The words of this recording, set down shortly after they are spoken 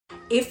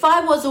If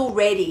I was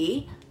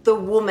already the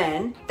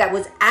woman that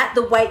was at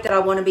the weight that I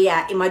want to be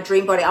at in my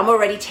dream body, I'm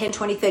already 10,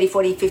 20, 30,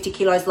 40, 50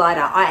 kilos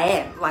lighter. I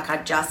am. Like, I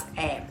just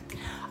am.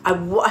 I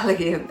want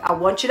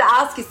you to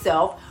ask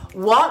yourself,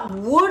 what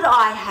would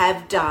I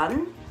have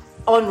done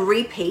on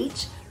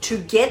repeat to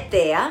get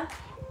there?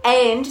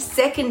 And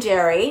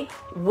secondary,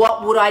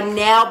 what would I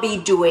now be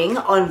doing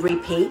on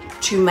repeat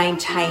to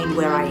maintain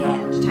where I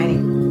am?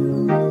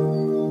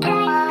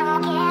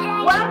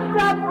 What's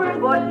up,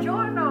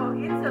 buongiorno?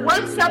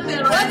 What's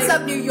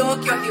up, New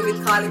York? You're here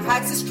with Kylie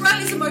Pax,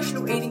 Australia's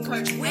emotional eating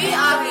coach. We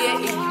are here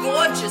in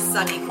gorgeous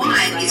sunny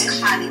Queensland. Mine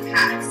is Kylie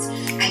Pax,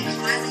 and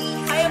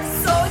Kylie. I am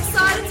so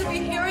excited to be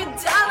here in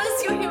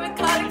Dallas. You're here with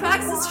Kylie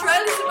Pax,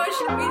 Australia's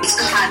emotional eating It's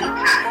coach.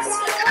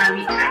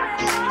 Kylie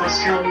Pax,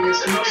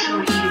 Australia's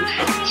emotional eating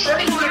coach.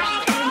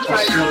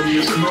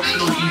 Australia's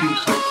emotional eating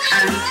coach.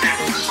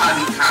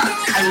 Kylie Pax.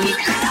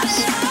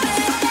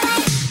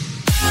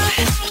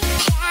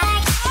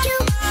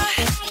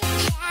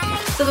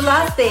 So the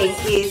last thing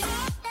is,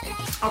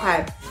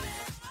 okay,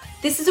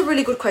 this is a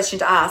really good question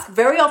to ask.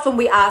 Very often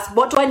we ask,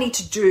 what do I need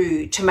to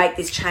do to make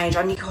this change?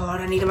 I need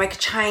to make a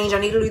change. I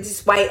need to lose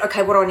this weight.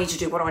 Okay, what do I need to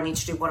do? What do I need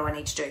to do? What do I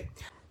need to do?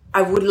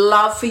 I would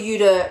love for you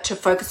to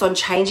focus on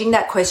changing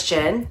that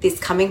question this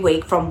coming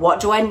week from what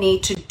do I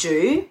need to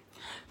do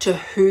to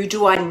who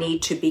do I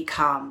need to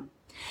become?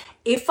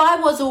 If I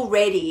was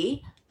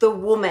already the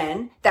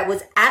woman that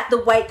was at the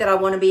weight that I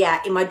want to be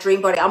at in my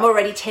dream body, I'm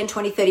already 10,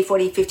 20, 30,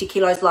 40, 50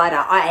 kilos lighter.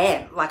 I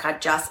am. Like, I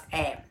just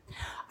am.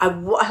 I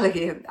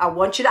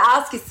want you to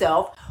ask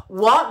yourself,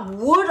 what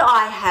would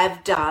I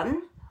have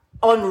done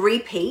on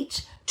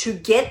repeat to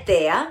get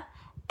there?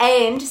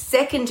 And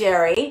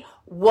secondary,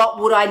 what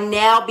would I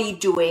now be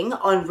doing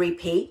on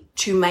repeat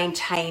to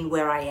maintain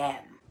where I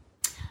am?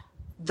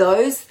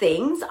 Those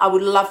things, I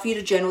would love for you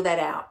to journal that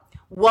out.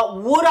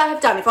 What would I have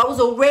done if I was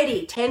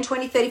already 10,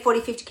 20, 30, 40,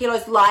 50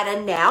 kilos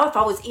lighter now, if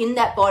I was in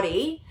that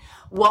body?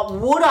 What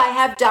would I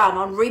have done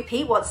on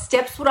repeat? What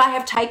steps would I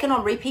have taken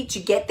on repeat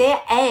to get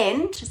there?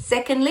 And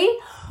secondly,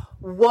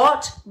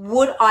 what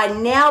would I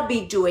now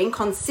be doing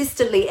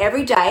consistently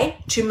every day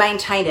to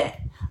maintain it?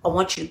 I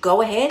want you to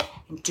go ahead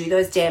and do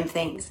those damn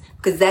things,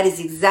 because that is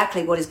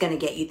exactly what is going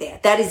to get you there.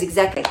 That is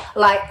exactly,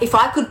 like, if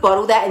I could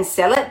bottle that and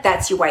sell it,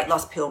 that's your weight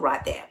loss pill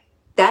right there.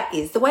 That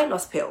is the weight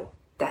loss pill.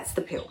 That's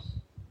the pill.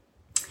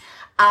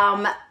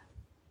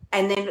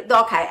 And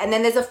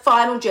then there's a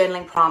final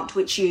journaling prompt,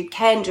 which you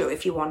can do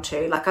if you want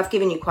to. Like, I've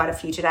given you quite a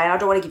few today. I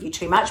don't want to give you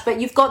too much, but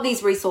you've got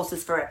these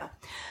resources forever.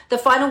 The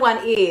final one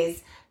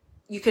is,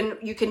 you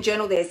can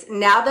journal this.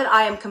 Now that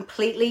I am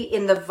completely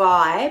in the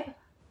vibe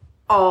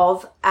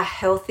of a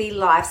healthy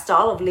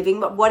lifestyle, of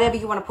living, whatever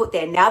you want to put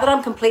there. Now that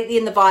I'm completely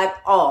in the vibe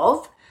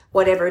of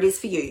whatever it is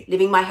for you,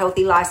 living my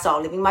healthy lifestyle,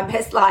 living my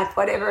best life,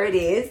 whatever it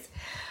is,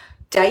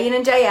 day in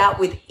and day out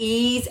with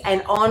ease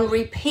and on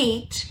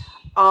repeat,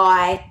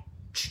 I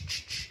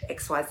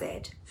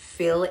XYZ,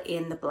 fill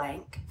in the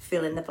blank.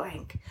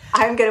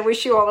 I'm going to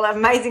wish you all an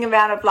amazing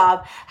amount of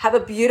love. Have a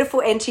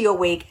beautiful end to your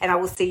week, and I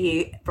will see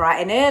you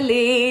bright and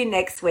early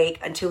next week.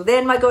 Until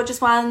then, my gorgeous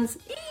ones,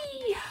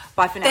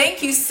 bye for now.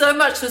 Thank you so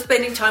much for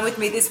spending time with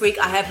me this week.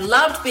 I have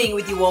loved being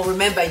with you all.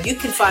 Remember, you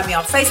can find me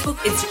on Facebook,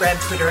 Instagram,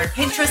 Twitter, and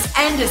Pinterest.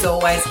 And as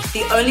always,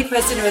 the only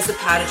person who has the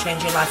power to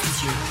change your life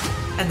is you.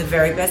 And the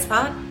very best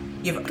part,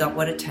 you've got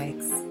what it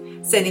takes.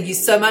 Sending you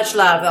so much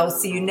love. I will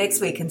see you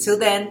next week. Until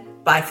then,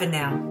 bye for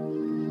now.